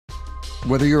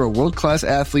Whether you're a world-class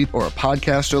athlete or a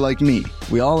podcaster like me,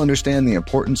 we all understand the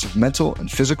importance of mental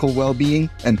and physical well-being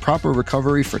and proper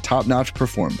recovery for top-notch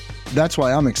performance. That's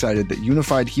why I'm excited that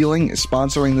Unified Healing is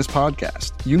sponsoring this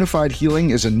podcast. Unified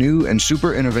Healing is a new and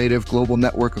super innovative global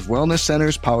network of wellness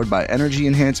centers powered by Energy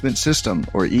Enhancement System,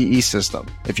 or EE System.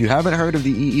 If you haven't heard of the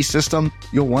EE System,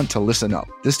 you'll want to listen up.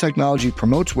 This technology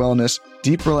promotes wellness,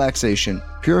 deep relaxation,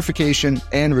 purification,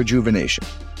 and rejuvenation.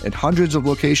 In hundreds of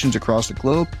locations across the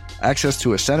globe, access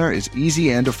to a center is easy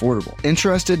and affordable.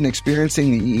 Interested in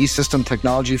experiencing the EE System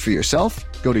technology for yourself?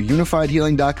 Go to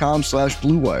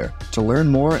unifiedhealing.com/bluewire to learn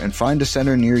more and find a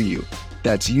center near you.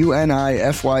 That's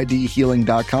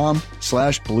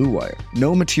unifydhealing.com/bluewire.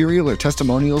 No material or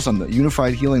testimonials on the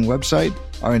Unified Healing website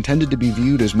are intended to be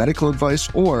viewed as medical advice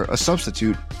or a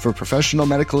substitute for professional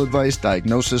medical advice,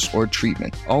 diagnosis, or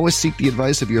treatment. Always seek the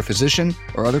advice of your physician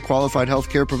or other qualified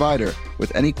healthcare provider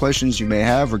with any questions you may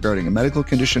have regarding a medical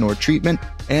condition or treatment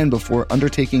and before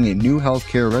undertaking a new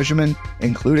healthcare regimen,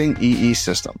 including EE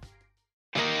System.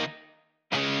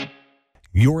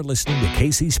 You're listening to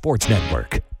KC Sports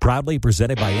Network, proudly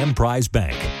presented by Emprise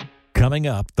Bank. Coming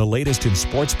up, the latest in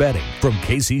sports betting from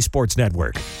KC Sports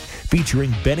Network,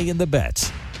 featuring Benny and the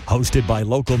Bets, hosted by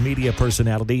local media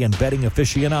personality and betting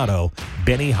aficionado,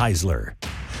 Benny Heisler.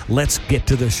 Let's get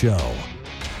to the show.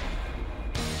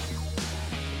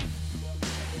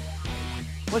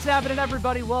 What's happening,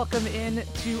 everybody? Welcome in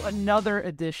to another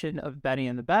edition of Benny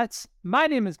and the Bets. My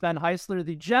name is Ben Heisler.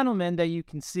 The gentleman that you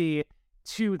can see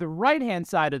to the right-hand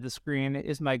side of the screen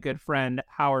is my good friend,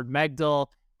 Howard Megdal.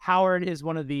 Howard is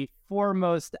one of the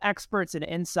foremost experts and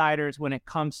insiders when it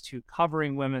comes to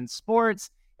covering women's sports.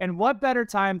 And what better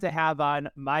time to have on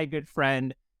my good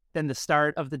friend than the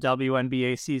start of the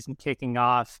WNBA season kicking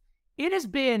off? It has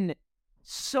been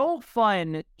so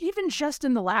fun, even just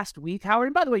in the last week, Howard.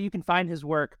 And by the way, you can find his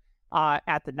work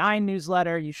at the 9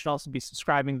 newsletter. You should also be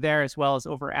subscribing there, as well as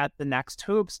over at the Next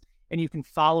Hoops. And you can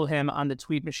follow him on the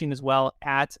tweet machine as well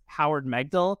at Howard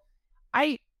Megdal.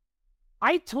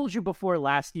 I told you before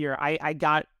last year, I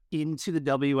got into the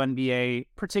WNBA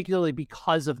particularly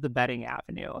because of the betting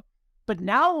avenue. But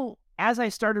now, as I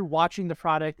started watching the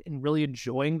product and really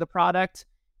enjoying the product,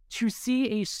 to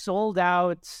see a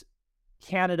sold-out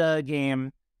Canada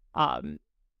game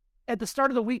at the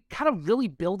start of the week, kind of really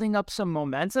building up some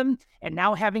momentum, and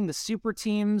now having the super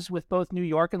teams with both New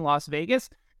York and Las Vegas,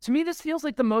 to me, this feels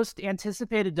like the most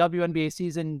anticipated WNBA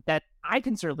season that I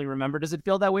can certainly remember. Does it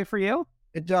feel that way for you?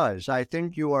 It does. I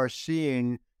think you are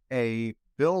seeing a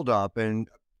build-up and,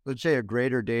 let's say, a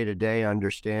greater day-to-day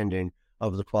understanding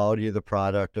of the quality of the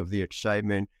product, of the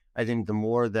excitement. I think the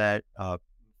more that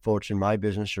folks in my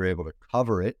business are able to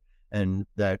cover it, and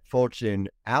that folks in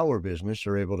our business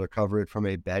are able to cover it from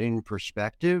a betting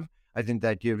perspective, I think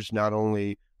that gives not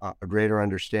only a greater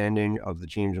understanding of the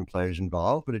teams and players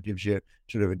involved, but it gives you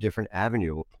sort of a different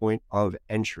avenue, a point of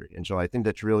entry. And so I think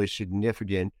that's really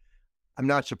significant. I'm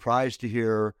not surprised to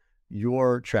hear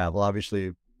your travel.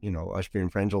 Obviously, you know, us being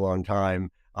friends a long time,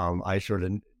 I sort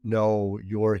of know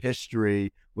your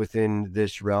history within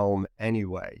this realm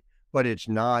anyway, but it's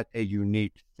not a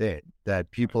unique thing that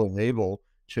people are able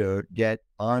to get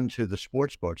onto the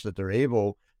sports books, that they're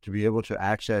able to be able to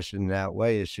access in that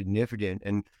way is significant.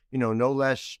 And, you know, no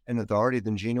less an authority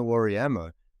than Gina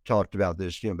Wariema talked about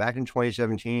this, you know, back in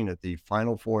 2017 at the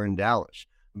Final Four in Dallas,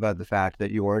 about the fact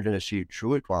that you weren't going to see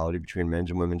true equality between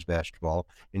men's and women's basketball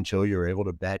until you're able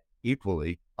to bet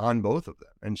equally on both of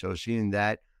them. And so seeing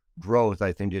that growth,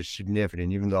 I think, is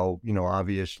significant, even though, you know,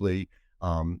 obviously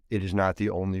it is not the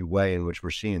only way in which we're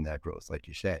seeing that growth, like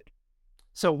you said.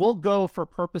 So we'll go, for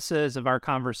purposes of our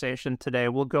conversation today,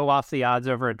 we'll go off the odds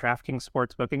over at DraftKings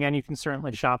Sportsbook. Again, you can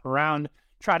certainly shop around,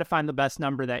 try to find the best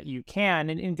number that you can,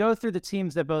 and go through the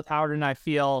teams that both Howard and I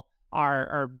feel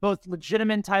are both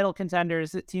legitimate title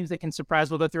contenders, teams that can surprise.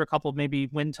 We'll go through a couple of maybe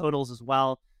win totals as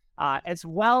well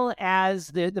as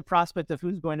the prospect of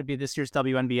who's going to be this year's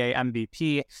WNBA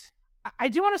MVP. I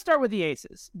do want to start with the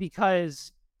Aces,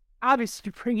 because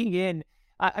obviously bringing in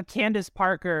a Candace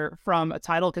Parker from a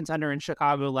title contender in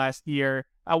Chicago last year,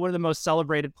 one of the most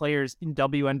celebrated players in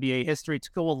WNBA history, to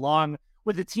go along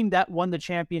with the team that won the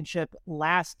championship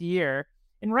last year.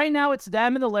 And right now it's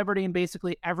them and the Liberty and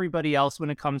basically everybody else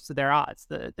when it comes to their odds.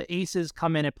 The Aces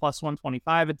come in at plus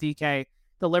 125 at DK,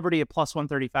 the Liberty at plus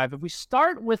 135. If we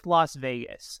start with Las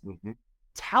Vegas,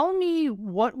 tell me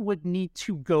what would need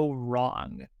to go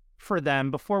wrong for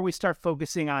them before we start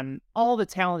focusing on all the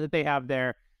talent that they have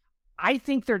there. I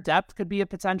think their depth could be a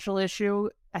potential issue,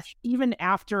 even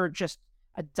after just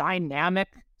a dynamic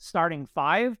starting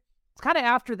five. It's kind of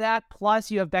after that,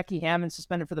 plus you have Becky Hammond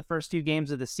suspended for the first 2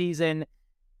 games of the season.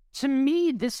 To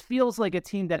me, this feels like a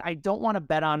team that I don't want to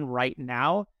bet on right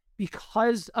now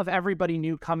because of everybody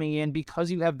new coming in, because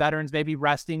you have veterans maybe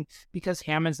resting, because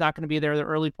Hammond's not going to be there the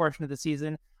early portion of the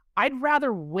season. I'd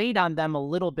rather wait on them a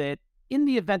little bit in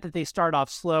the event that they start off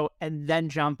slow and then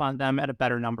jump on them at a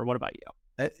better number. What about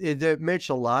you? It makes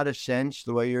a lot of sense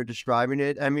the way you're describing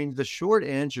it. I mean, the short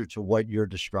answer to what you're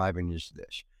describing is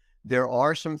this. There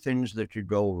are some things that could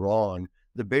go wrong.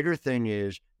 The bigger thing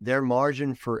is their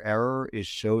margin for error is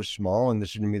so small, and this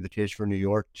is going to be the case for New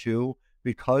York too,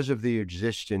 because of the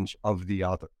existence of the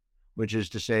other, which is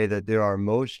to say that there are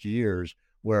most years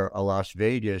where a Las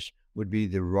Vegas would be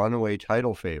the runaway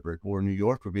title favorite, or New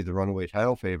York would be the runaway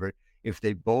title favorite if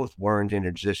they both weren't in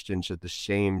existence at the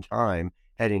same time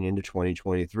heading into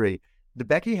 2023. The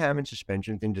Becky Hammond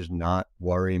suspension thing does not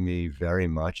worry me very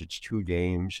much. It's 2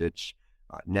 games. It's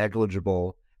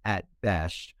negligible at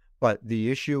best. But the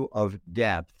issue of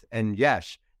depth, and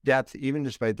yes, depth, even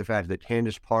despite the fact that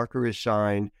Candace Parker is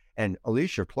signed and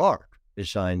Alicia Clark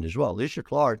is signed as well. Alicia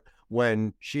Clark,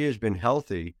 when she has been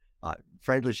healthy,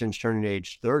 frankly, since turning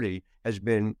age 30, has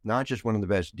been not just one of the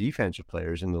best defensive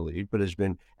players in the league, but has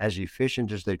been as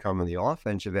efficient as they come on the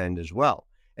offensive end as well.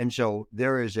 And so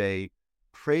there is a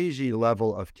crazy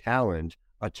level of talent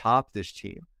atop this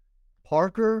team.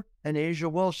 Parker and Asia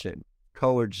Wilson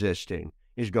coexisting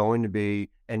is going to be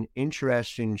an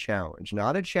interesting challenge.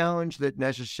 Not a challenge that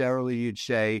necessarily you'd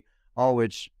say, oh,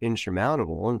 it's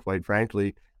insurmountable. And quite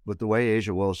frankly, with the way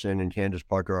Asia Wilson and Candace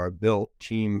Parker are built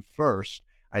team first,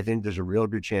 I think there's a real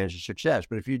good chance of success.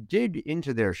 But if you dig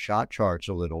into their shot charts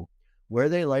a little, where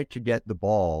they like to get the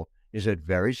ball is at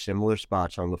very similar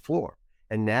spots on the floor.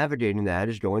 And navigating that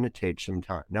is going to take some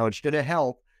time. Now, it's going to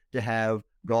help to have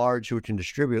guards who can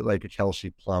distribute, like a Chelsea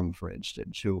Plum, for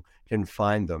instance, who can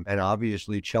find them. And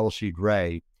obviously Chelsea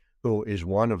Gray, who is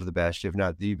one of the best, if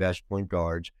not the best point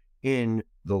guards in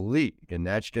the league. And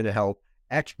that's going to help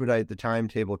expedite the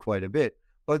timetable quite a bit.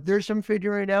 But there's some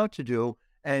figuring out to do.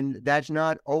 And that's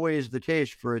not always the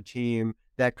case for a team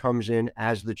that comes in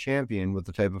as the champion with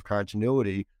the type of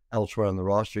continuity elsewhere on the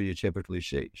roster you typically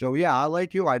see. So yeah, I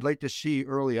like you. I'd like to see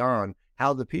early on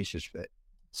how the pieces fit.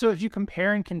 So if you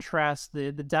compare and contrast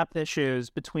the depth issues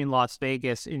between Las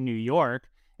Vegas and New York,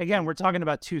 again, we're talking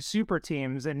about 2 super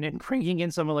teams, and bringing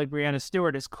in someone like Breanna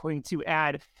Stewart is going to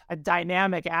add a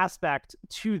dynamic aspect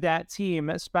to that team,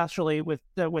 especially with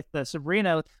the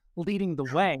Sabrina leading the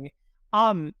way.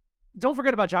 Don't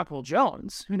forget about Jonquel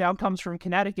Jones, who now comes from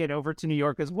Connecticut over to New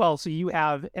York as well. So you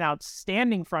have an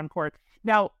outstanding front court.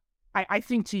 Now, I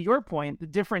think to your point, the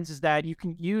difference is that you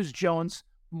can use Jones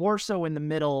more so in the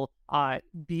middle,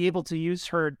 be able to use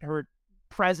her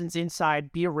presence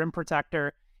inside, be a rim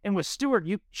protector. And with Stewart,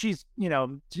 you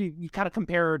kind of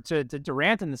compare her to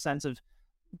Durant in the sense of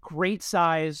great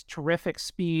size, terrific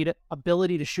speed,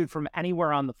 ability to shoot from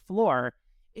anywhere on the floor.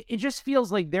 It just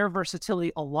feels like their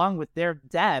versatility along with their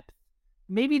depth,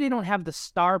 maybe they don't have the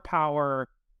star power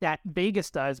that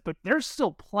Vegas does, but there's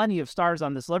still plenty of stars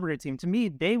on this Liberty team. To me,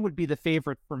 they would be the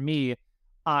favorite for me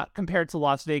compared to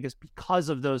Las Vegas because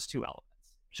of those 2 elements.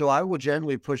 So I will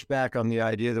gently push back on the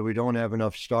idea that we don't have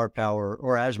enough star power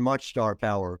or as much star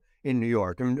power in New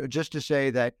York. And just to say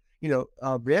that,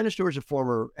 Breanna Stewart is a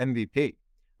former MVP.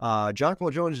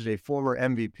 Jonquel Jones is a former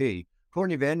MVP.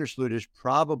 Courtney Vandersloot is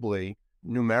probably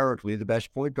numerically the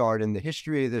best point guard in the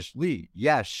history of this league.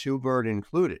 Yes, Sue Bird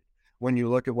included, when you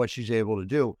look at what she's able to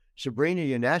do. Sabrina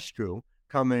Ionescu,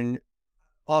 coming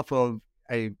off of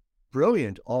a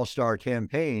brilliant all-star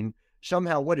campaign,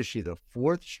 somehow, what is she, the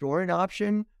 4th scoring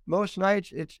option most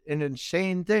nights? It's an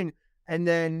insane thing. And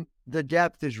then the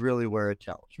depth is really where it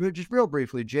tells. Just real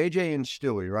briefly, JJ and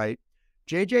Stewie, right?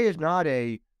 JJ is not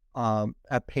a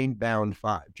paint-bound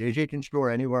 5. JJ can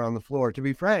score anywhere on the floor. To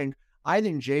be frank, I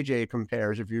think JJ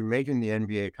compares, if you're making the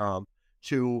NBA comp,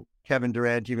 to Kevin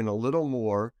Durant even a little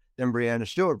more than Breanna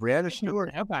Stewart. Breanna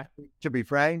Stewart, okay, to be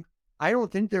frank, I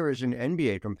don't think there is an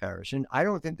NBA comparison. I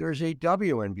don't think there's a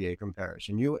WNBA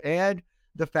comparison. You add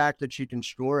the fact that she can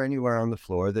score anywhere on the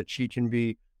floor, that she can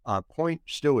be point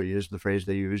Stewie is the phrase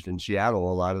they used in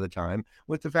Seattle a lot of the time,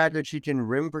 with the fact that she can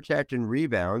rim protect and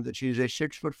rebound, that she's a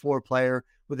 6'4" player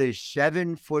with a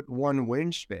 7'1"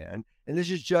 wingspan. And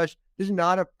this is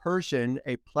not a person,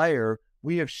 a player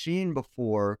we have seen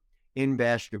before in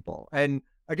basketball. And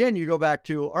again, you go back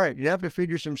to, all right, you have to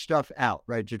figure some stuff out,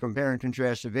 right, to compare and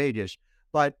contrast to Vegas.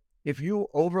 But if you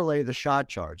overlay the shot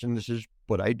charts, and this is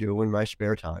what I do in my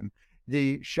spare time,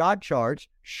 the shot charts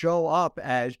show up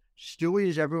as Stewie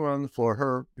is everywhere on the floor.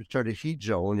 Her sort of heat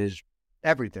zone is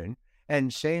everything.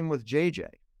 And same with JJ.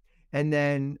 And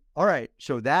then, all right,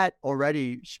 so that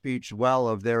already speaks well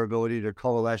of their ability to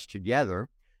coalesce together.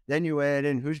 Then you add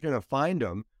in who's going to find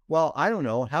them. Well, I don't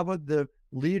know. How about the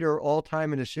leader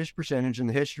all-time in assist percentage in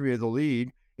the history of the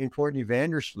league in Courtney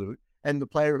Vandersloot, and the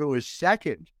player who is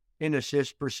second in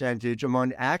assist percentage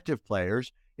among active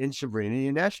players in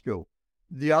Sabrina Ionescu?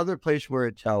 The other place where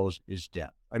it tells is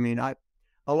depth. I mean, a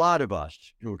lot of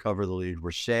us who cover the league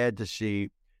were sad to see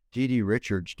Dee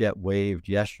Richards get waived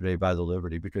yesterday by the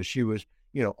Liberty, because she was,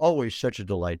 always such a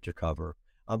delight to cover.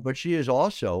 But she is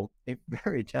also a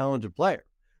very talented player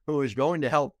who is going to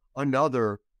help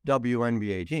another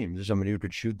WNBA team. There's somebody who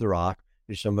could shoot the rock.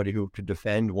 There's somebody who could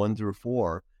defend 1 through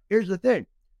 4. Here's the thing.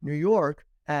 New York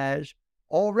has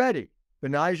already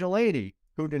Benijah Laney,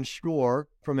 who can score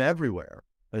from everywhere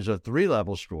as a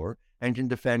 3-level scorer and can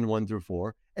defend 1 through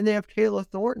 4. And they have Kayla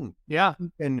Thornton. Yeah.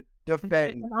 Who can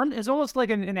defend. It's almost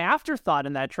like an afterthought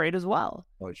in that trade as well.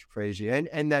 Oh, it's crazy.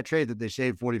 And that trade that they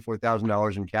saved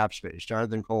 $44,000 in cap space.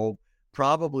 Jonathan Kolb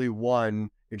probably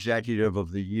won Executive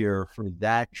of the Year for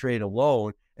that trade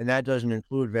alone. And that doesn't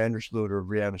include Vandersloot or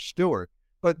Brianna Stewart.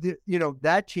 But,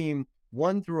 that team,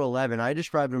 1 through 11, I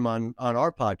described them on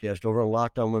our podcast over on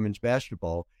Locked On Women's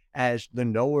Basketball as the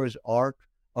Noah's Ark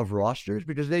of rosters,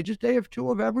 because they have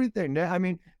 2 of everything. I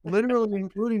mean, literally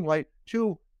including like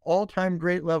 2 all-time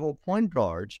great level point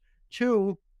guards,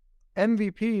 2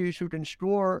 MVPs who can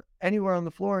score anywhere on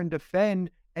the floor and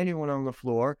defend anyone on the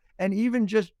floor, and even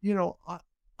just,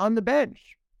 on the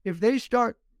bench. If they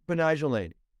start Benijah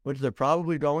Laney, which they're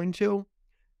probably going to,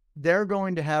 they're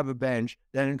going to have a bench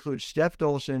that includes Steph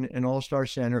Dolson, an all-star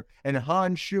center, and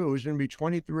Han Shu, who's going to be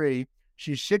 23.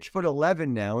 She's 6'11"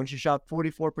 now, and she shot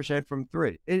 44% from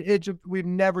 3. We've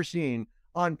never seen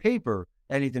on paper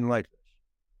anything like this.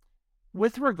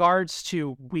 With regards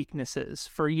to weaknesses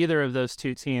for either of those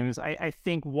two teams, I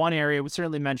think one area, we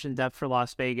certainly mentioned depth for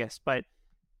Las Vegas, but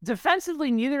defensively,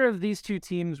 neither of these two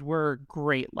teams were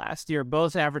great last year.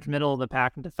 Both average middle of the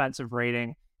pack in defensive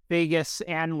rating. Vegas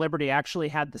and Liberty actually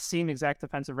had the same exact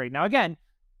defensive rate. Now, again,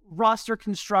 roster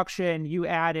construction, you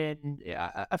add in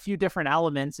a few different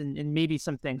elements and maybe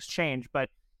some things change, but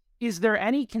is there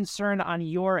any concern on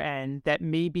your end that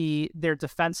maybe their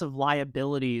defensive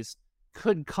liabilities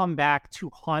could come back to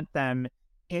haunt them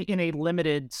in a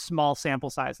limited small sample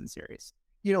size and series?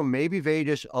 Maybe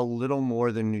Vegas a little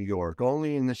more than New York,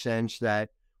 only in the sense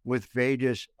that with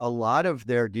Vegas, a lot of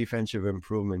their defensive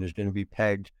improvement is going to be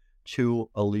pegged to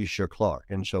Alicia Clark.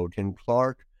 And so Tim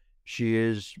Clark, she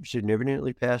is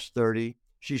significantly past 30.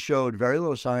 She showed very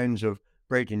little signs of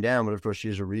breaking down, but of course she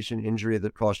has a recent injury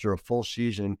that cost her a full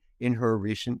season in her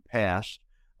recent past.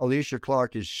 Alicia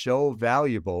Clark is so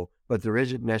valuable, but there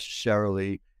isn't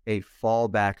necessarily a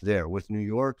fallback there. With New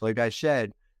York, like I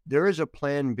said, there is a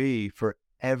plan B for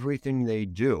everything they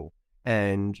do.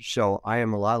 And so I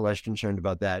am a lot less concerned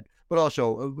about that. But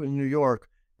also in New York,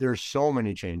 there's so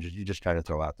many changes. You just kind of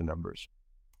throw out the numbers.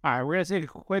 All right, we're going to take a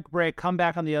quick break, come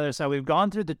back on the other side. We've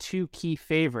gone through the 2 key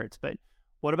favorites, but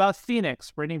what about Phoenix?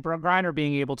 Brittany Griner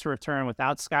being able to return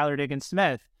without Skylar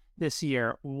Diggins-Smith this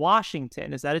year.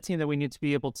 Washington, is that a team that we need to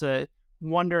be able to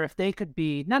wonder if they could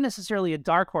be not necessarily a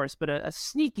dark horse, but a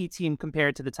sneaky team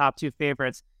compared to the top 2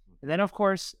 favorites? And then, of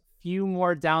course, a few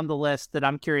more down the list that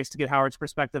I'm curious to get Howard's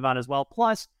perspective on as well.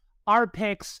 Plus, our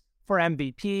picks for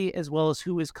MVP, as well as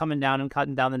who is coming down and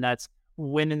cutting down the nets,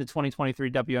 winning the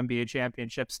 2023 WNBA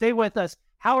championship. Stay with us.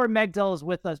 Howard Megdal is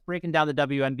with us, breaking down the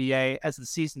WNBA as the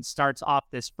season starts off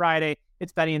this Friday.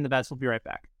 It's Benny and the Best. We'll be right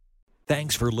back.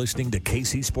 Thanks for listening to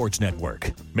KC Sports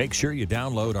Network. Make sure you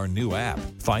download our new app.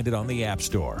 Find it on the App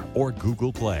Store or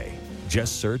Google Play.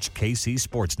 Just search KC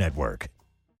Sports Network.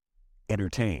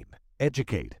 Entertain,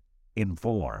 educate,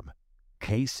 inform.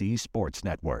 KC Sports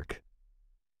Network.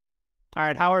 All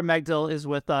right, Howard Megdal is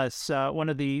with us, one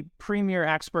of the premier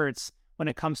experts when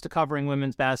it comes to covering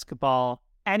women's basketball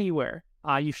anywhere.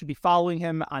 You should be following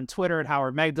him on Twitter at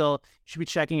Howard Megdal. You should be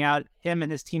checking out him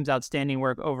and his team's outstanding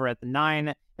work over at the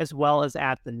 9, as well as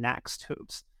at the Next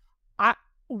Hoops.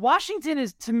 Washington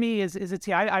is, to me, is a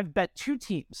team. I've bet 2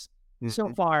 teams so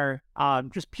far,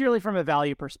 just purely from a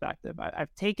value perspective.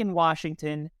 I've taken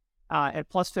Washington at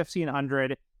plus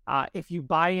 1,500. If you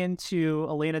buy into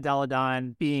Elena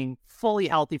Deladon being fully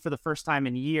healthy for the first time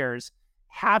in years,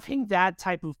 having that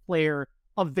type of player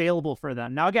available for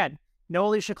them. Now, again, no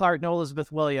Alicia Clark, no Elizabeth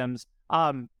Williams,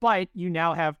 but you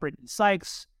now have Brittany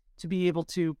Sykes to be able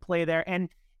to play there. And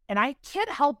I can't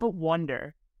help but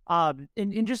wonder,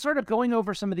 in just sort of going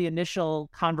over some of the initial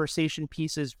conversation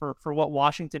pieces for what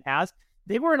Washington has,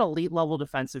 they were an elite level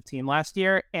defensive team last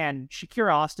year, and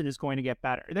Shakira Austin is going to get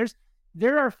better.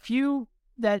 There are few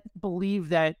that believe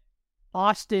that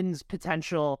Austin's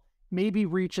potential maybe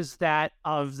reaches that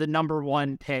of the number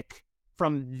 1 pick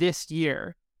from this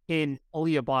year in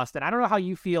Aaliyah Boston. I don't know how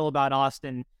you feel about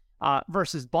Austin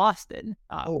versus Boston.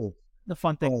 The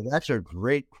fun thing. Oh, that's a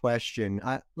great question.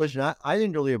 I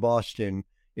think Aaliyah Boston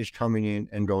is coming in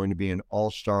and going to be an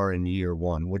all-star in year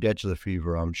one. We'll get to the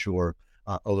fever, I'm sure,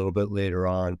 a little bit later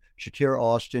on. Shakira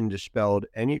Austin dispelled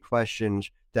any questions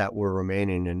that were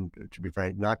remaining, and to be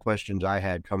frank, not questions I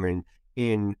had coming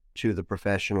into the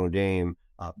professional game.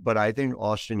 But I think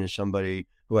Austin is somebody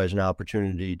who has an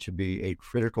opportunity to be a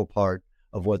critical part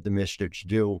of what the Mystics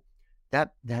do.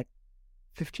 That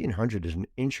 1,500 is an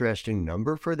interesting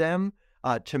number for them.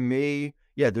 To me,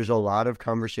 yeah, there's a lot of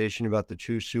conversation about the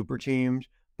two super teams,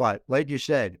 but like you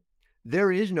said,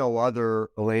 there is no other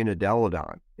Elena Delle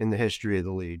Donne in the history of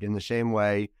the league. In the same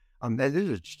way, and this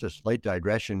is just a slight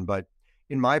digression, but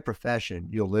in my profession,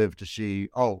 you'll live to see,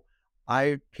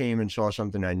 I came and saw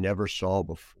something I never saw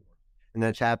before. And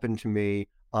that's happened to me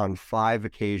on 5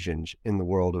 occasions in the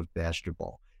world of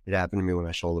basketball. It happened to me when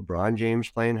I saw LeBron James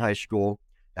play in high school.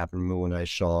 It happened to me when I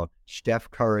saw Steph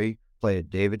Curry play at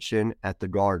Davidson at the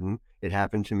Garden. It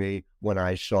happened to me when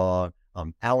I saw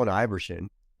Allen Iverson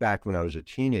back when I was a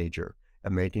teenager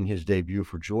and making his debut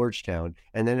for Georgetown.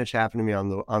 And then it's happened to me on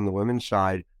the women's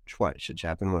side twice. It's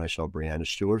happened when I saw Breanna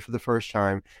Stewart for the first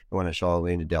time and when I saw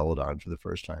Elena Delle Donne for the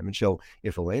first time. And so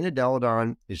if Elena Delle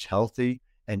Donne is healthy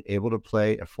and able to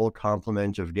play a full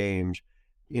complement of games,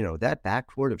 that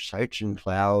backcourt of Sykes and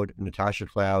Cloud, Natasha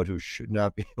Cloud, who should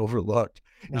not be overlooked,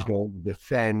 is going to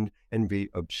defend and be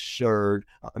absurd.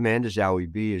 Amanda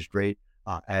Zahui-B is great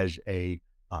as a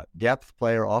depth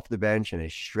player off the bench and a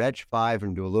stretch 5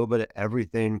 and do a little bit of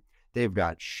everything. They've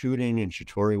got shooting in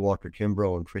Shatori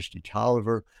Walker-Kimbrough and Christy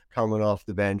Tolliver coming off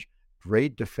the bench.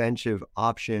 Great defensive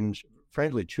options,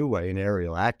 friendly two-way in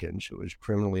Ariel Atkins, who is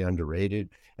criminally underrated,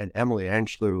 and Emily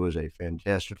Enschler, who is a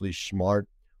fantastically smart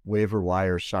waiver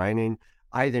wire signing.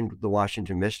 I think the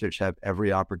Washington Mystics have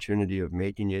every opportunity of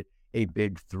making it a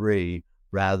big 3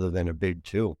 rather than a big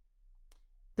 2.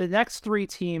 The next 3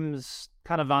 teams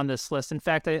kind of on this list, in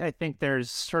fact, I think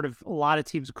there's sort of a lot of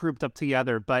teams grouped up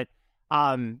together, but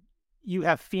you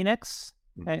have Phoenix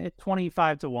at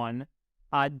 25-1.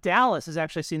 Dallas has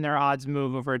actually seen their odds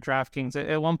move over at DraftKings.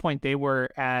 At one point, they were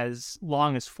as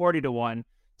long as 40-1.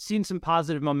 Seen some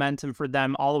positive momentum for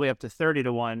them all the way up to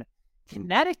 30-1.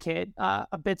 Connecticut,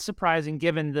 a bit surprising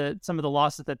given some of the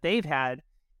losses that they've had.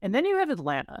 And then you have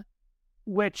Atlanta,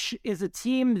 which is a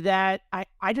team that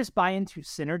I just buy into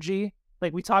synergy.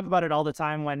 Like we talk about it all the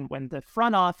time when the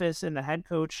front office and the head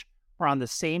coach are on the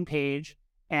same page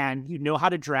and you know how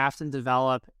to draft and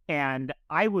develop. And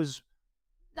I don't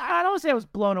want to say I was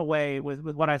blown away with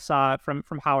what I saw from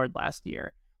Howard last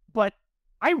year, but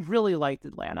I really liked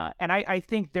Atlanta. And I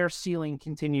think their ceiling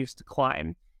continues to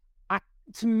climb.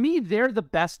 To me, they're the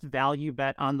best value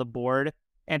bet on the board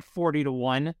at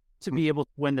 40-1 to be able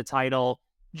to win the title,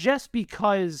 just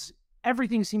because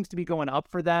everything seems to be going up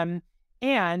for them.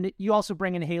 And you also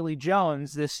bring in Haley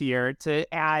Jones this year to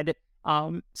add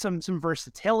some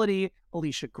versatility.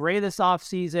 Alicia Gray this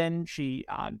offseason, she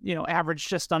averaged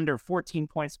just under 14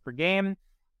 points per game.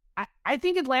 I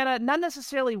think Atlanta, not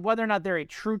necessarily whether or not they're a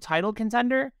true title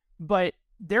contender, but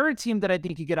they're a team that I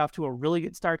think you get off to a really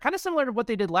good start, kind of similar to what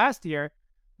they did last year,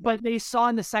 but they saw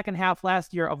in the second half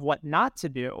last year of what not to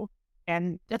do.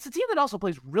 And that's a team that also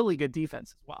plays really good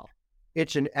defense as well.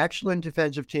 It's an excellent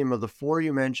defensive team. Of the 4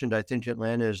 you mentioned, I think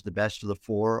Atlanta is the best of the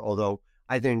 4, although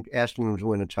I think asking them to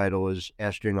win a title is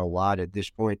asking a lot at this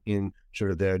point in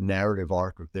sort of their narrative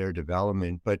arc of their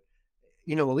development. But,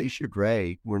 Alicia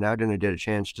Gray, we're now going to get a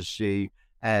chance to see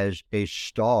as a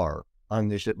star on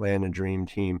this Atlanta Dream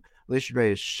team. Alicia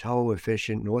Gray is so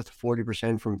efficient, north of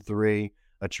 40% from 3,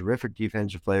 a terrific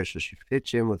defensive player, so she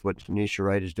fits in with what Tanisha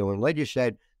Wright is doing. Like you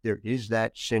said, there is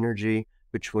that synergy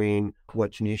between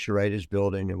what Tanisha Wright is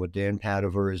building and what Dan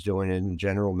Padover is doing in the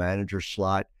general manager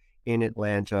slot in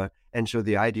Atlanta. And so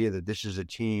the idea that this is a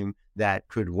team that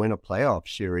could win a playoff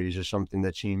series is something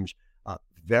that seems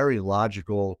very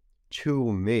logical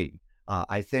to me.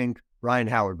 I think Ryan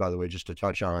Howard, by the way, just to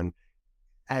touch on,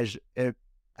 as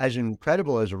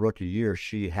incredible as a rookie year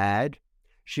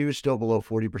she was still below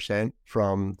 40%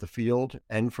 from the field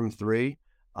and from 3.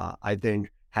 I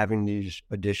think having these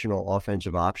additional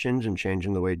offensive options and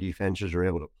changing the way defenses are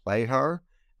able to play her,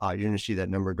 you're going to see that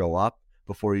number go up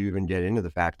before you even get into the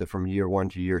fact that from year 1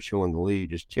 to year 2 in the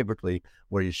league is typically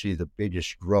where you see the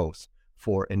biggest growth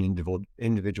for an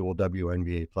individual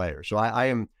WNBA player. So I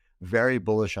am very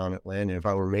bullish on Atlanta. If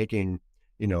I were making,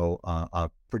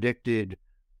 predicted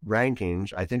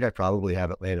rankings, I think I probably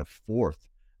have Atlanta 4th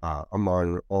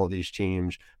among all these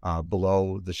teams,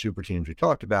 below the super teams we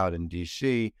talked about in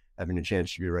DC having a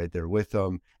chance to be right there with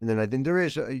them. And then I think there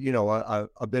is,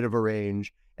 a bit of a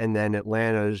range. And then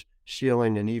Atlanta's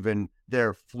ceiling and even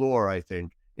their floor, I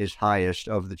think, is highest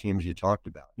of the teams you talked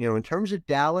about. In terms of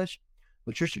Dallas,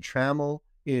 Latricia Trammell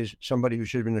is somebody who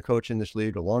should have been the coach in this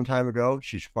league a long time ago.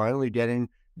 She's finally getting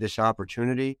this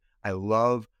opportunity. I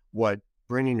love what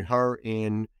bringing her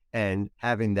in and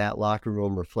having that locker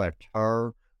room reflect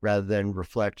her rather than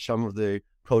reflect some of the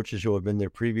coaches who have been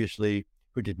there previously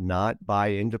who did not buy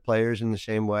into players in the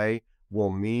same way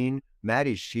will mean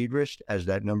Maddie Seidrist as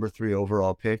that number 3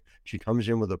 overall pick. She comes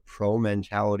in with a pro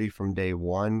mentality from day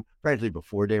one. Frankly,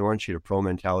 before day one, she had a pro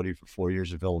mentality for 4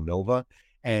 years at Villanova.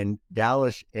 And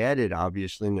Dallas added,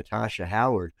 obviously, Natasha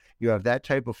Howard. You have that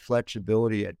type of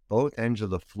flexibility at both ends of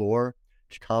the floor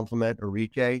to complement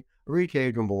Arike.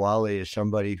 Arike Ogunbowale is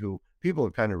somebody who people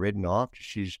have kind of written off.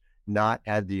 She's not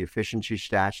had the efficiency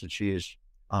stats that she is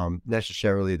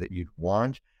necessarily that you'd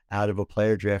want out of a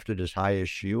player drafted as high as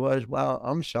she was. Well,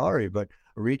 I'm sorry, but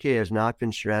Arike has not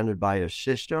been surrounded by a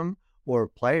system or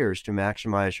players to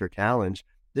maximize her talents.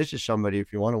 This is somebody,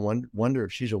 if you want to wonder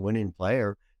if she's a winning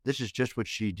player, this is just what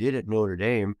she did at Notre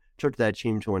Dame, took that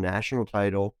team to a national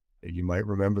title. You might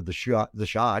remember the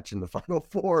shots in the Final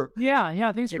Four.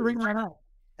 Yeah, thanks for bringing that up.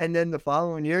 And then the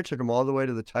following year took them all the way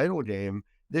to the title game.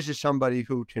 This is somebody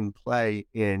who can play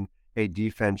in a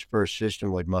defense-first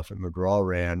system like Muffet McGraw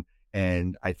ran,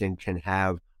 and I think can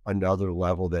have another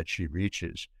level that she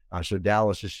reaches. So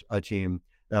Dallas is a team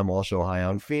that I'm also high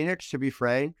on. Phoenix, to be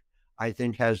frank, I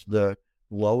think has the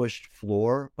lowest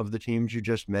floor of the teams you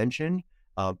just mentioned.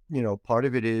 Part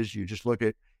of it is you just look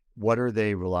at what are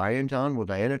they reliant on. Well,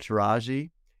 Diana Taurasi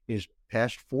is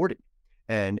past 40,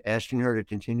 and asking her to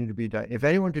continue to be, if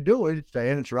anyone could do it, it's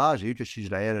Diana Taurasi because she's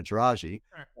Diana Taurasi.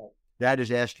 Sure. That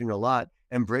is asking a lot.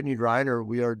 And Brittany Griner,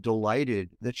 we are delighted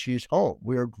that she's home.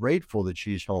 We are grateful that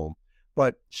she's home.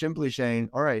 But simply saying,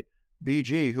 all right,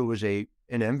 BG, who was an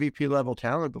MVP level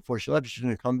talent before she left, she's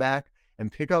going to come back and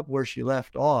pick up where she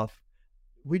left off.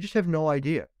 We just have no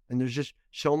idea. And there's just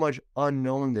so much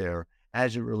unknown there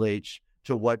as it relates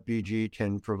to what BG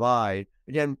can provide.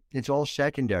 Again, it's all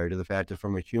secondary to the fact that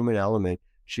from a human element,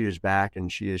 she is back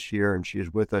and she is here and she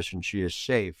is with us and she is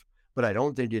safe. But I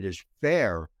don't think it is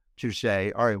fair to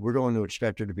say, all right, we're going to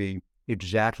expect her to be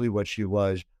exactly what she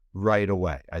was right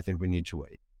away. I think we need to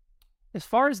wait. As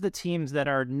far as the teams that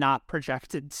are not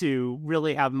projected to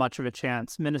really have much of a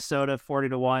chance, Minnesota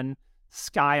 40-1,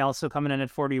 Sky also coming in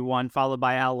at 41, followed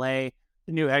by LA,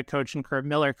 the new head coach and Kurt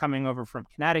Miller coming over from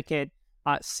Connecticut.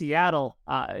 Seattle,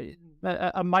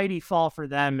 a mighty fall for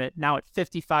them now at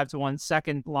 55-1,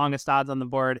 second longest odds on the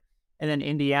board. And then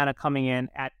Indiana coming in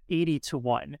at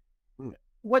 80-1.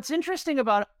 What's interesting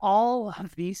about all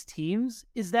of these teams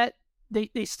is that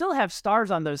they still have stars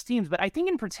on those teams, but I think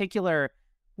in particular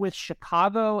with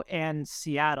Chicago and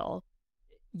Seattle,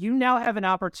 you now have an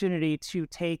opportunity to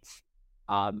take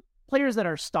players that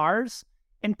are stars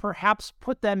and perhaps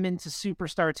put them into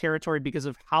superstar territory because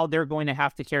of how they're going to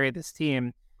have to carry this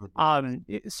team.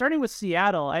 Starting with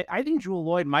Seattle, I think Jewel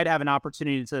Lloyd might have an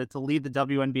opportunity to lead the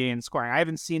WNBA in scoring. I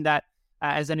haven't seen that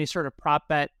as any sort of prop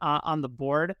bet on the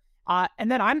board.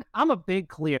 And then I'm a big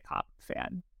Kalia Kopp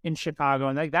fan in Chicago,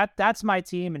 and that's my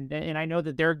team, and I know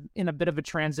that they're in a bit of a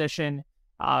transition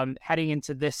heading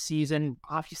into this season.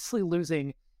 Obviously,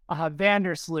 losing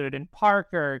Vandersloot and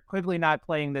Parker, Quigley not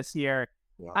playing this year.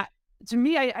 Yeah. To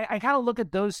me, I kind of look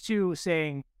at those two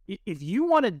saying, if you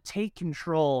want to take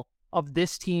control of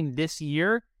this team this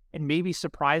year and maybe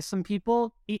surprise some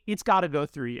people, it's got to go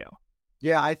through you.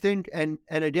 Yeah, I think, and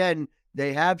again,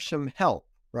 they have some help.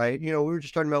 Right. We were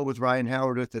just talking about with Ryan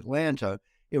Howard with Atlanta.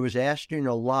 It was asking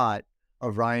a lot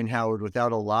of Ryan Howard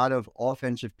without a lot of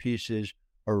offensive pieces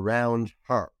around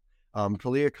her.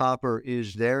 Kalia Copper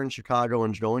is there in Chicago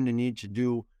and is going to need to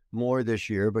do more this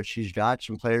year, but she's got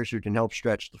some players who can help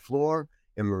stretch the floor.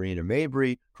 And Marina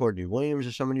Mabry, Courtney Williams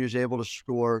is somebody who's able to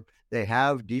score. They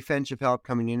have defensive help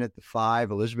coming in at the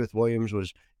 5. Elizabeth Williams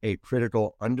was a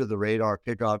critical under-the-radar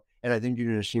pickup. And I think you're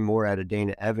going to see more out of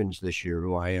Dana Evans this year,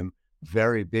 who I am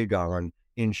very big on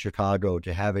in Chicago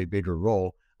to have a bigger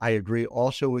role. I agree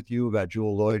also with you about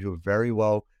Jewel Lloyd, who very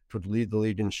well could lead the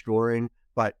league in scoring,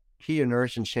 but Kia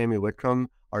Nurse and Sammy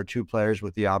Whitcomb are two players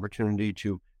with the opportunity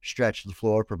to stretch the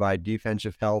floor, provide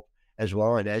defensive help as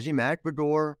well. And Ezzie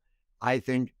McBador, I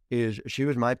think she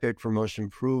was my pick for most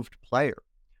improved player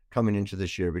coming into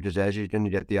this year, because Ezzie's going to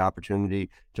get the opportunity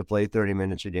to play 30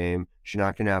 minutes a game. She's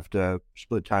not going to have to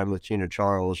split time with Tina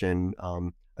Charles and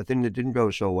a thing that didn't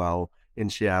go so well in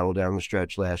Seattle down the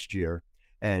stretch last year.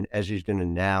 And as he's going to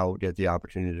now get the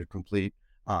opportunity to complete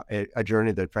a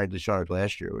journey that frankly started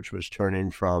last year, which was turning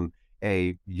from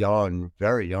a young,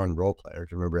 very young role player.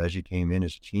 Remember, as he came in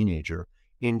as a teenager,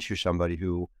 into somebody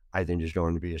who I think is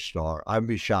going to be a star. I'd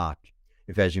be shocked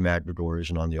if Ezzy Magdor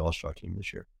isn't on the All-Star team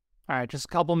this year. All right, just a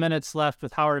couple minutes left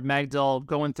with Howard Megdal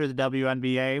going through the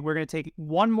WNBA. We're going to take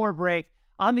one more break.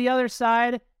 On the other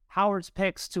side, Howard's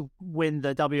picks to win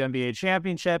the WNBA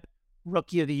championship,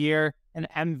 Rookie of the Year, and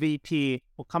MVP.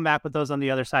 We'll come back with those on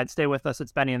the other side. Stay with us.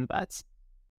 It's Benny and the Bets.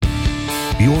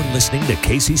 You're listening to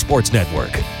KC Sports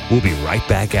Network. We'll be right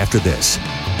back after this.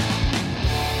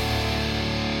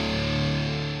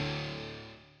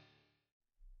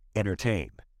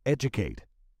 Entertain, educate,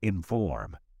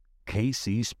 inform.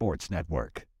 KC Sports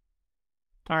Network.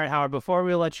 All right, Howard, before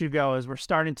we let you go, as we're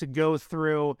starting to go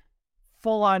through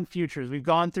full-on futures, we've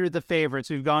gone through the favorites,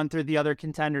 we've gone through the other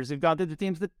contenders, we've gone through the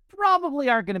teams that probably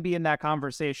aren't going to be in that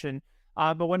conversation.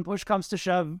 But when push comes to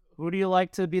shove, who do you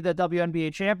like to be the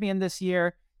WNBA champion this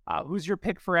year? Who's your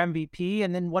pick for MVP?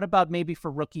 And then what about maybe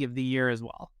for Rookie of the Year as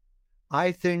well?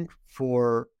 I think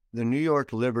for the New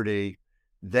York Liberty,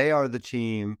 they are the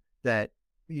team that,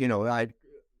 I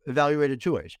evaluated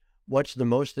two ways. What's the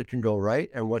most that can go right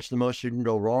and what's the most that can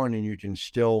go wrong, and you can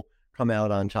still come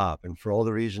out on top. And for all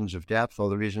the reasons of depth, all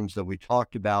the reasons that we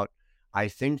talked about, I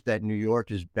think that New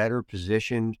York is better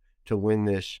positioned to win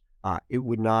this. It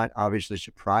would not obviously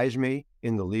surprise me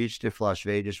in the least if Las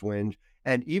Vegas wins.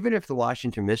 And even if the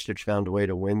Washington Mystics found a way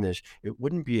to win this, it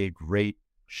wouldn't be a great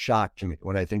shock to me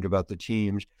when I think about the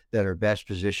teams that are best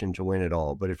positioned to win it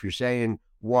all. But if you're saying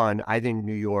one, I think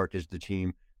New York is the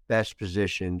team best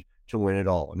positioned to win it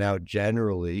all. Now,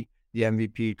 generally, the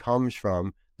MVP comes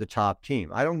from the top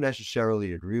team. I don't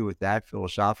necessarily agree with that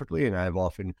philosophically, and I've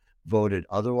often voted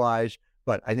otherwise,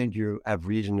 but I think you have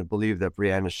reason to believe that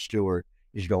Breanna Stewart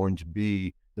is going to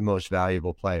be the most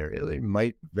valuable player. It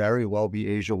might very well be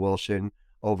Asia Wilson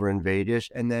over in Vegas.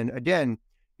 And then again,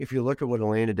 if you look at what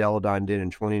Elena Deladon did in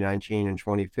 2019 and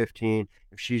 2015,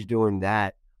 if she's doing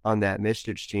that on that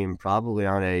Mystics team, probably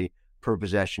on a per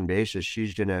possession basis,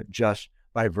 she's going to, just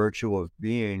by virtue of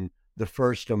being the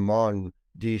first among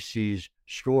DC's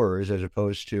scorers, as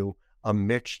opposed to a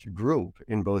mixed group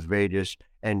in both Vegas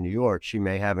and New York, she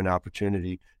may have an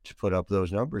opportunity to put up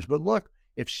those numbers. But look,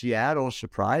 if Seattle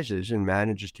surprises and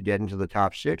manages to get into the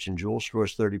top six and Jewel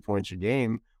scores 30 points a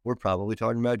game, we're probably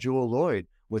talking about Jewel Lloyd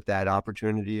with that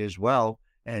opportunity as well.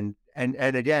 And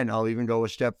again, I'll even go a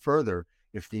step further.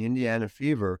 If the Indiana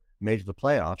Fever makes the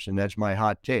playoffs, and that's my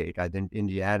hot take, I think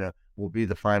Indiana will be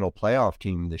the final playoff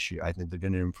team this year. I think they're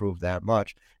going to improve that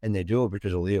much. And they do it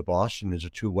because Aaliyah Boston is a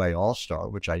two-way all-star,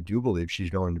 which I do believe she's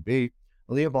going to be.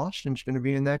 Aaliyah Boston's going to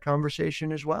be in that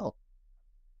conversation as well.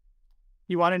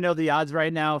 You want to know the odds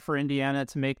right now for Indiana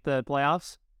to make the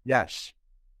playoffs? Yes.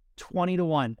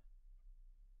 20-1.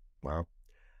 Wow.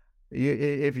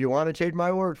 If you want to take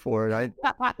my word for it,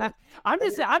 I'm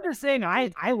just saying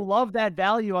I love that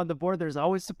value on the board. There's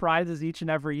always surprises each and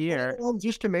every year. Well,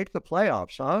 just to make the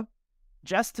playoffs, huh?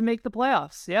 Just to make the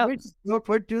playoffs, yeah.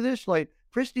 Look, do this. Like,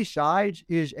 Christy Sides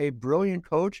is a brilliant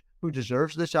coach who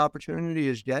deserves this opportunity,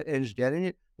 is getting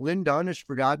it. Lynn Dunn has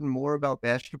forgotten more about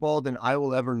basketball than I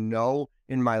will ever know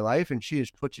in my life, and she has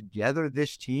put together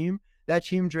this team. That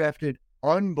team drafted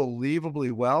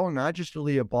unbelievably well, not just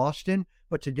Aaliyah Boston,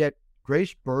 but to get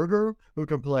Grace Berger, who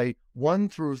can play 1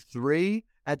 through 3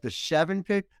 at the 7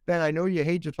 pick. Ben, I know you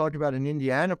hate to talk about an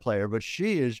Indiana player, but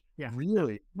she is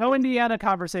really... No Indiana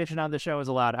conversation on the show is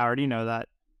allowed, Howard. You know that.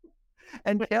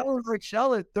 And Taylor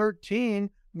Mitchell at 13,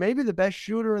 maybe the best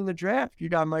shooter in the draft. You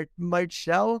got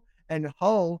Mitchell and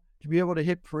Hull to be able to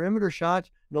hit perimeter shots.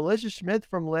 Melissa Smith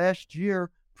from last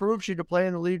year proved she could play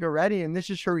in the league already, and this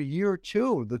is her year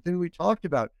 2, the thing we talked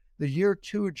about. The year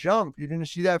 2 jump. You're going to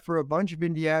see that for a bunch of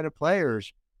Indiana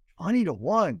players.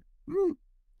 20-1.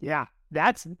 Yeah,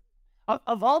 that's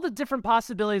of all the different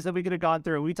possibilities that we could have gone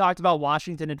through. We talked about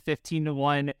Washington at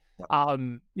 15-1.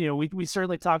 We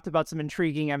certainly talked about some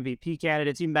intriguing MVP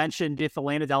candidates. You mentioned if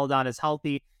Elena Deladon is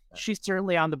healthy, she's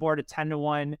certainly on the board at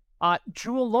 10-1.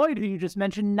 Jewel Lloyd, who you just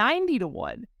mentioned,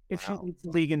 90-1. If she leads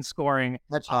the league in scoring,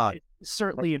 that's hot.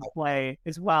 Certainly in play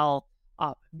as well.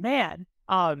 Man.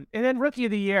 And then Rookie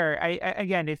of the Year,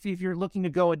 again, if you're looking to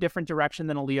go a different direction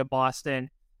than Aaliyah Boston,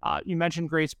 you mentioned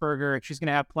Grace Berger. She's going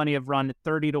to have plenty of run at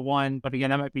 30-1, but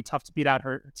again, that might be tough to beat out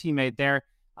her teammate there.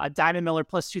 Dinah Miller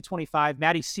plus 225.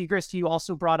 Maddie Siegrist, you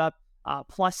also brought up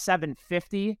plus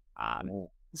 750.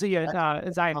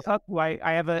 Zion Cook, who I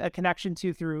have a connection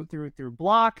to through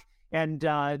Block and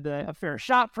the Fair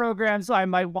Shot program, so I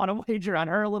might want to wager on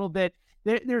her a little bit.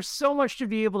 There's so much to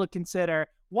be able to consider.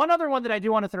 One other one that I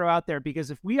do want to throw out there, because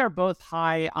if we are both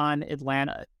high on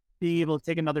Atlanta being able to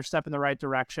take another step in the right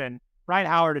direction, Ryan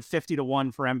Howard at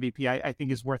 50-1 for MVP, I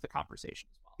think is worth the conversation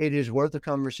as well. It is worth the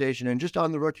conversation. And just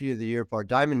on the Rookie of the Year part,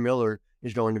 Diamond Miller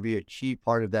is going to be a key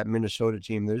part of that Minnesota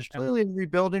team. There's clearly in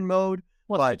rebuilding mode.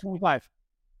 Well, 25.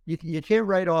 You can't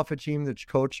write off a team that's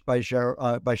coached by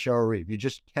Cheryl Reeve. You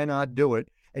just cannot do it.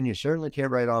 And you certainly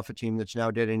can't write off a team that's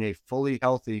now getting a fully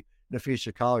healthy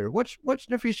Napheesa Collier. What's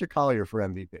Napheesa Collier for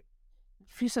MVP?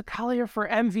 Napheesa Collier for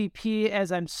MVP,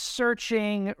 as I'm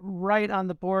searching right on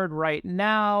the board right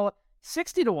now,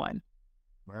 60-1.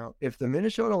 Well, if the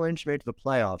Minnesota Lynx make the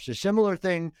playoffs, a similar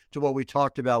thing to what we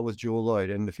talked about with Jewel Lloyd,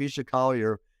 and Napheesa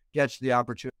Collier gets the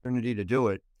opportunity to do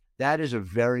it, that is a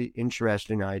very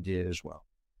interesting idea as well.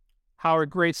 Howard,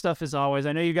 great stuff as always.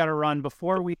 I know you got to run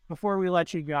before we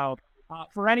let you go.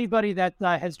 For anybody that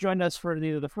has joined us for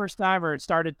either the first time or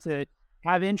started to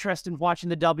have interest in watching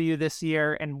the W this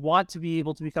year and want to be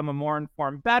able to become a more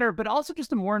informed bettor, but also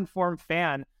just a more informed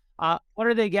fan, what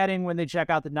are they getting when they check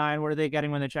out the 9? What are they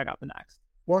getting when they check out the Next?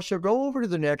 Well, so go over to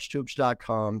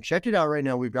thenexthoops.com. Check it out right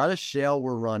now. We've got a sale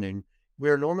we're running. We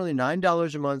are normally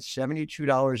 $9 a month,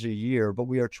 $72 a year, but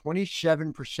we are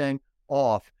 27%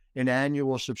 off an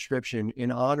annual subscription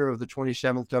in honor of the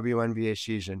 27th WNBA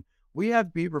season. We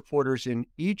have beat reporters in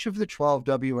each of the 12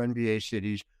 WNBA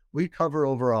cities. We cover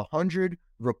over 100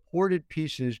 reported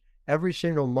pieces every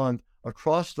single month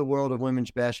across the world of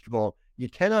women's basketball. You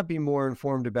cannot be more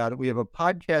informed about it. We have a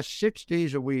podcast 6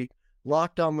 days a week,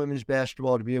 Locked On Women's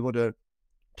Basketball, to be able to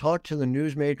talk to the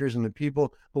newsmakers and the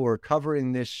people who are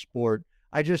covering this sport.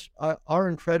 Our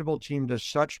incredible team does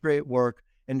such great work,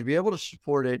 and to be able to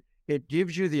support it, it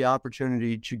gives you the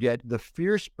opportunity to get the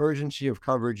fierce urgency of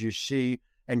coverage you see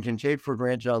and can take for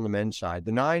granted on the men's side.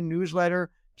 The 9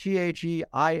 newsletter,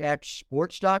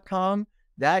 THEIXsports.com,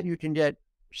 that you can get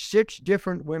 6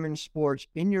 different women's sports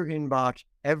in your inbox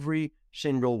every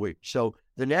single week. So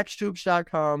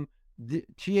thenexthoops.com,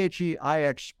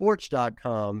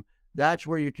 THEIXsports.com, that's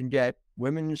where you can get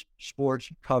women's sports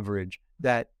coverage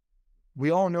that we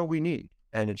all know we need,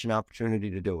 and it's an opportunity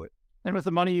to do it. And with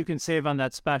the money you can save on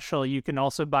that special, you can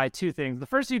also buy 2 things. The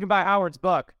first, you can buy Howard's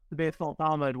book, The Baseball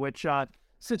Talmud, which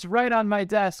sits right on my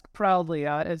desk proudly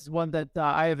as one that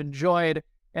I have enjoyed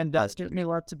and certainly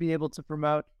love to be able to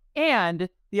promote. And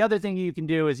the other thing you can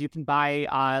do is you can buy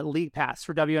League Pass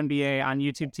for WNBA on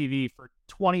YouTube TV for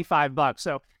 $25.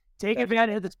 So take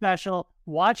advantage of the special.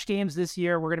 Watch games this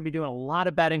year. We're going to be doing a lot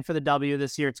of betting for the W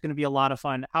this year. It's going to be a lot of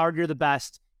fun. Howard, you're the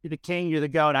best. You're the king. You're the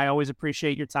GOAT. I always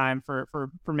appreciate your time for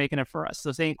making it for us.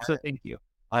 So thank you.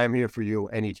 I am here for you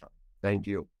anytime. Thank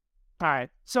you. All right.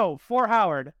 So for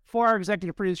Howard, for our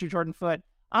executive producer, Jordan Foote,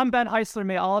 I'm Ben Heisler.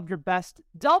 May all of your best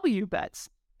W bets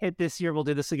hit this year. We'll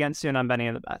do this again soon on Benny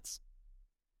and the Bets.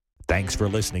 Thanks for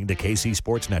listening to KC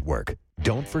Sports Network.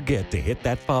 Don't forget to hit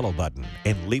that follow button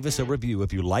and leave us a review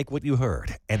if you like what you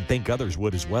heard and think others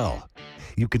would as well.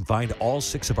 You can find all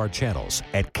 6 of our channels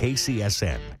at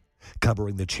KCSN,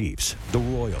 covering the Chiefs, the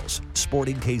Royals,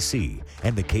 Sporting KC,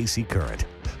 and the KC Current,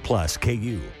 plus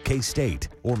KU, K-State,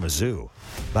 or Mizzou,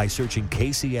 by searching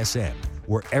KCSN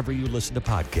wherever you listen to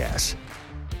podcasts.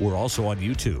 We're also on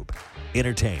YouTube.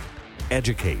 Entertain,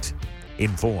 educate,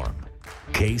 inform.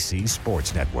 KC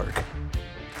Sports Network.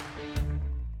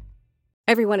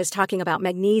 Everyone is talking about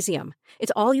magnesium.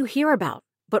 It's all you hear about.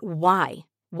 But why?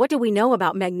 What do we know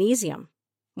about magnesium?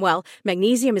 Well,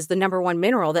 magnesium is the #1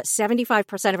 mineral that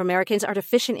 75% of Americans are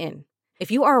deficient in.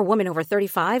 If you are a woman over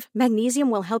 35, magnesium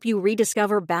will help you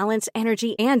rediscover balance,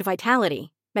 energy, and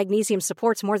vitality. Magnesium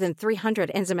supports more than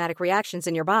 300 enzymatic reactions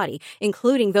in your body,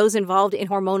 including those involved in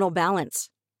hormonal balance.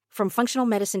 From functional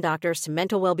medicine doctors to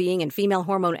mental well-being and female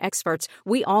hormone experts,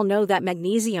 we all know that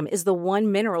magnesium is the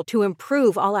one mineral to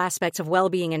improve all aspects of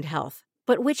well-being and health.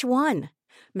 But which one?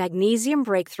 Magnesium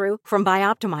Breakthrough from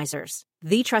Bioptimizers,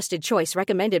 the trusted choice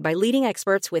recommended by leading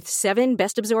experts with 7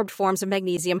 best-absorbed forms of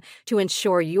magnesium to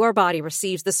ensure your body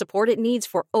receives the support it needs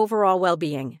for overall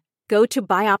well-being. Go to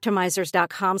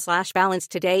bioptimizers.com/balance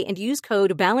today and use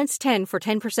code BALANCE10 for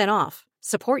 10% off.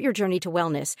 Support your journey to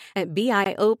wellness at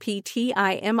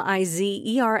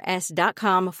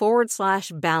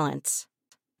bioptimizers.com/balance.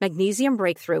 Magnesium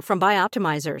Breakthrough from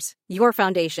Bioptimizers, your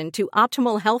foundation to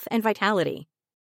optimal health and vitality.